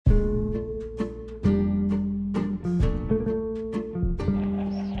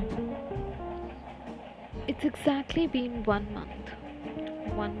exactly been 1 month.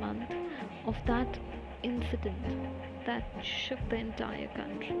 1 month of that incident that shook the entire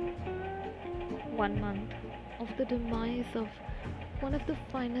country. 1 month of the demise of one of the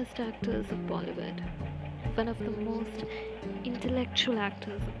finest actors of Bollywood, one of the most intellectual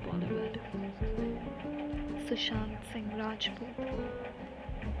actors of Bollywood, Sushant Singh Rajput.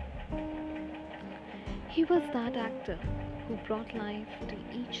 He was that actor who brought life to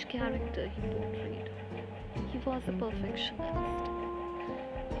each character he portrayed. He was a perfectionist.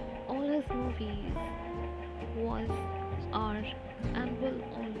 All his movies was, are, and will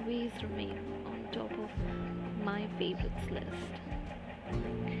always remain on top of my favorites list.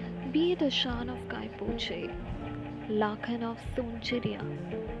 Be it Ashan of Kai Poche, Lakhan of Sonchiriya,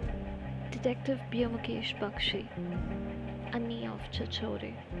 Detective Byomukesh Bakshi, Annie of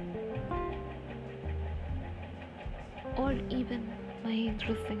Chachore, or even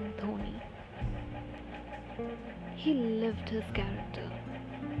Mahendra Singh Dhoni. He lived his character.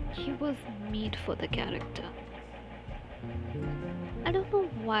 He was made for the character. I don't know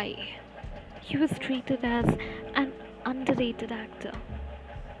why he was treated as an underrated actor.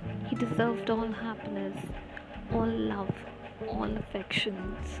 He deserved all happiness, all love, all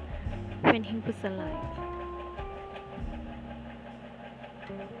affections when he was alive.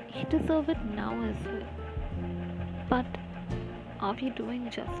 He deserves it now as well. But are we doing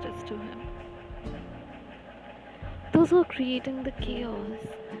justice to him? Those who are creating the chaos,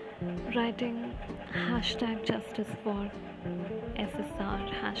 writing hashtag justice for SSR,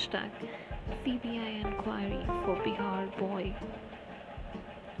 hashtag CBI inquiry for Bihar boy,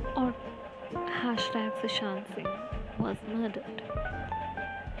 or hashtag Sushant Singh was murdered.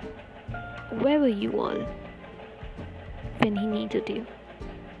 Where were you all when he needed you?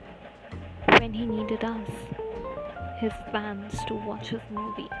 When he needed us, his fans, to watch his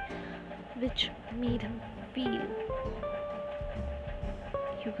movie, which made him feel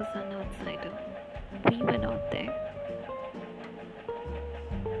he was an outsider. We were not there.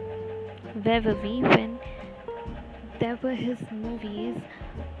 Where were we when there were his movies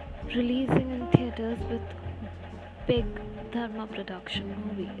releasing in theaters with big Dharma production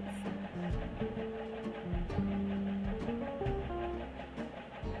movies?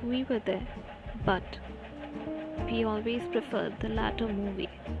 We were there, but we always preferred the latter movie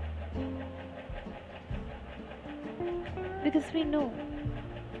because we know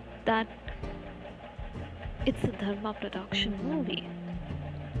that it's a Dharma production movie.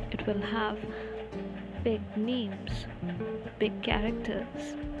 It will have big names, big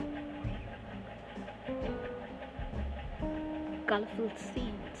characters, colorful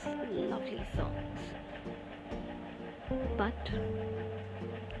scenes, lovely songs, but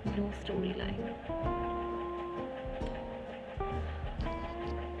no storyline.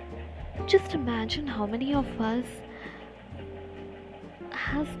 Just imagine how many of us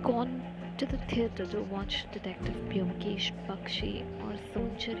has gone to the theatre to watch Detective Byomkesh Bakshi or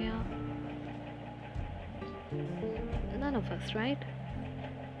Sonchariya. None of us, right?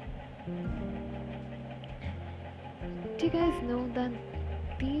 Do you guys know that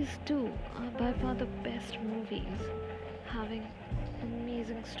these two are by far the best movies, having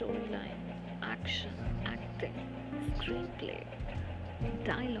amazing storyline, action, acting, screenplay,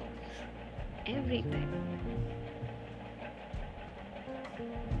 dialogues, everything.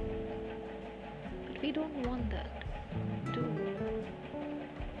 But we don't want that, do we?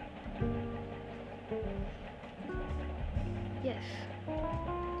 Yes.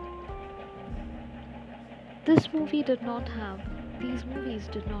 This movie did not have, these movies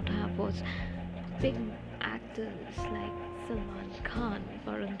did not have was big actors like Salman Khan,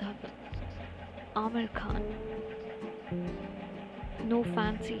 Varun Dhawan, Amir Khan. No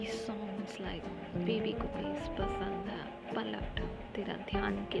fancy songs like Baby को please पसंद है, पलट तेरा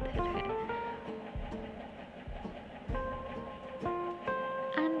ध्यान किधर है.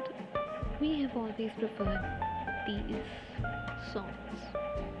 And we have always preferred these songs.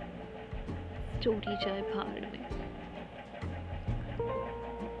 Story जाए भाड़ में.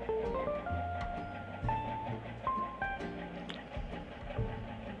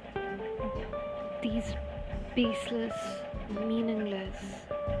 These baseless, meaningless,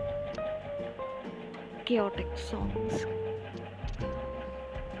 chaotic songs.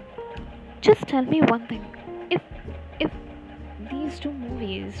 Just tell me one thing. If these two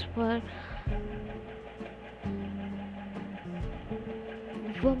movies were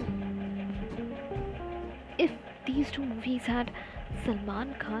if these two movies had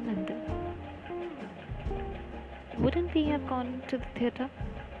Salman Khan in them, wouldn't we have gone to the theatre?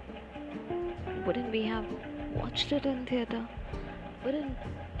 Wouldn't we have watched it in theatre? Wouldn't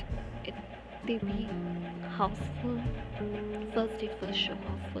it they'd be houseful. First day, first show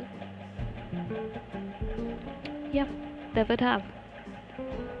houseful. Yep, they would have.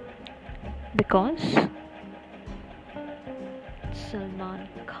 Because Salman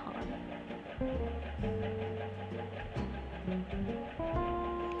Khan.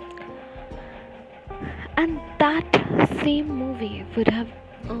 And that same movie would have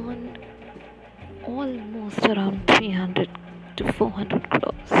earned almost around 300 to 400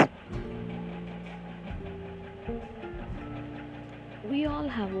 crores. We all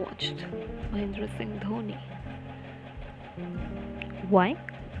have watched Mahendra Singh Dhoni. Why?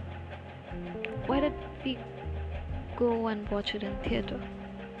 Why did we go and watch it in theatre?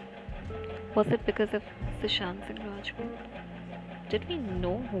 Was it because of Sushant Singh Rajput? Did we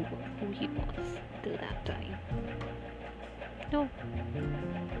know who he was till that time? No.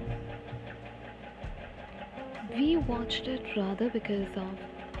 We watched it rather because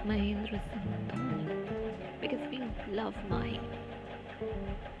of Mahendra Singh Dhoni. Because we love Mahi.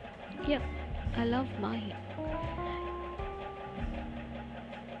 Yeah, I love Mahi.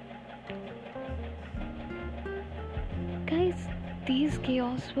 Guys, these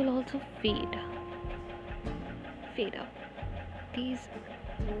chaos will also fade up.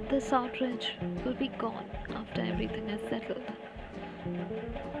 This outrage will be gone after everything is settled.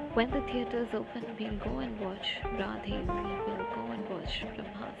 When the theaters open, we'll go and watch Radhe. We will go and watch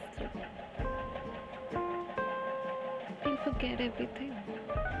Brahmastra. We'll forget everything.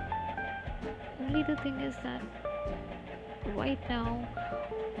 Only the thing is that right now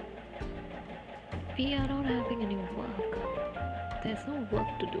we are not having any work. There's no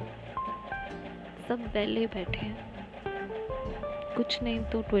work to do. सब वेले बैठे हैं. कुछ नहीं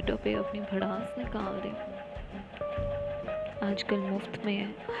तो Twitter पे अपनी भड़ास निकाल दें. आजकल मुफ्त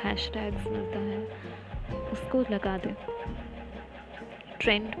में हैशटैग्स मिलता है, उसको लगा दें,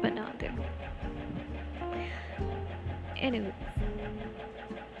 ट्रेंड बना दें. Anyways,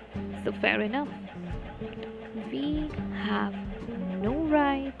 so fair enough. We have no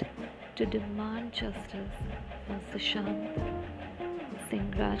right to demand justice for Sushant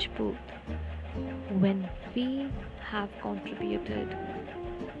Singh Rajput when we have contributed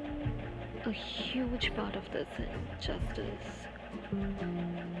a huge part of this injustice.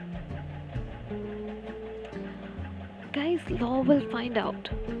 Guys, law will find out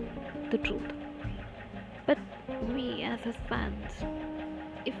the truth. But we as his fans,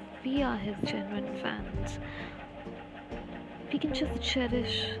 if we are his genuine fans, we can just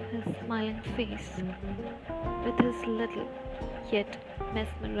cherish his smiling face with his little yet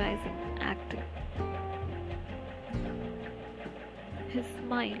mesmerizing acting. His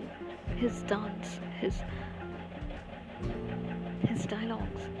smile, his dance, his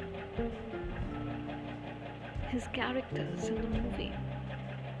dialogues, his characters in the movie,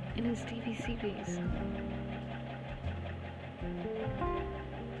 in his TV series.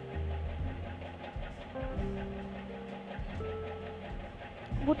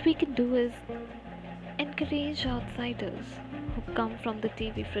 What we can do is encourage outsiders who come from the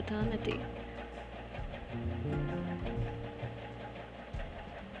TV fraternity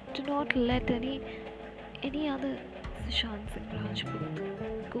to not let any other Sushant Singh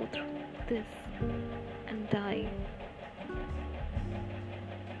Rajput go through this and die,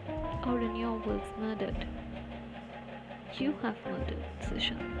 or in your words murdered. You have murdered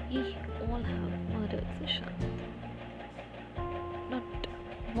Sushant. We all have murdered Sushant. Not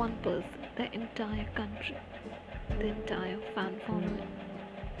one person, the entire country, the entire fan following.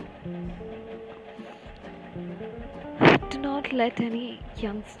 Do not let any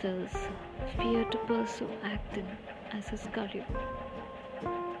youngsters fear to pursue acting as his career,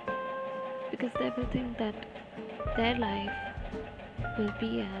 because they will think that their life will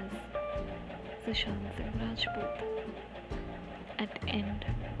be as Sushant Singh Rajput at end.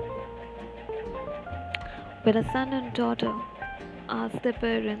 When a son and daughter ask their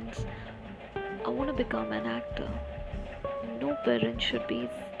parents, I want to become an actor, no parent should be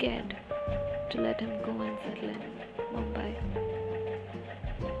scared to let him go and settle in Mumbai.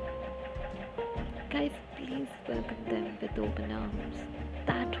 Guys, please welcome them with open arms.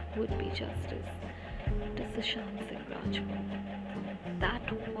 That would be justice to Sushant Singh Rajput.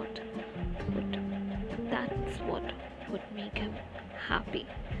 That's what would make him happy,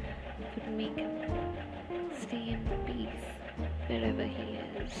 would make him stay in peace wherever he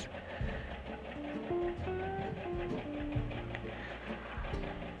is.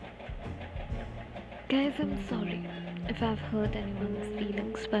 Guys, I'm sorry if I've hurt anyone's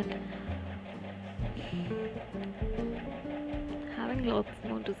feelings, but having lots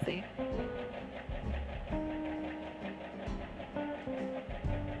more to say.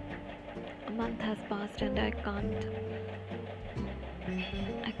 I'm month has passed and I can't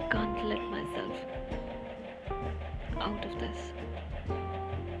let myself out of this.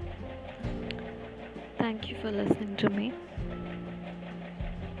 Thank you for listening to me.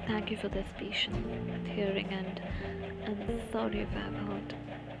 Thank you for this patient hearing, and I'm sorry if I've hurt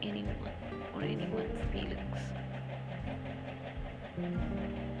anyone or anyone's feelings.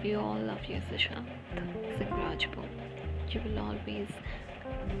 We all love you, Sushant Singh Rajput. You will always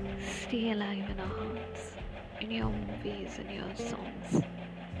stay alive in our hearts, in your movies, in your songs,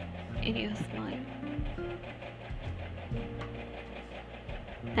 in your smile.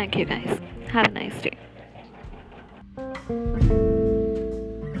 Thank you guys. Have a nice day.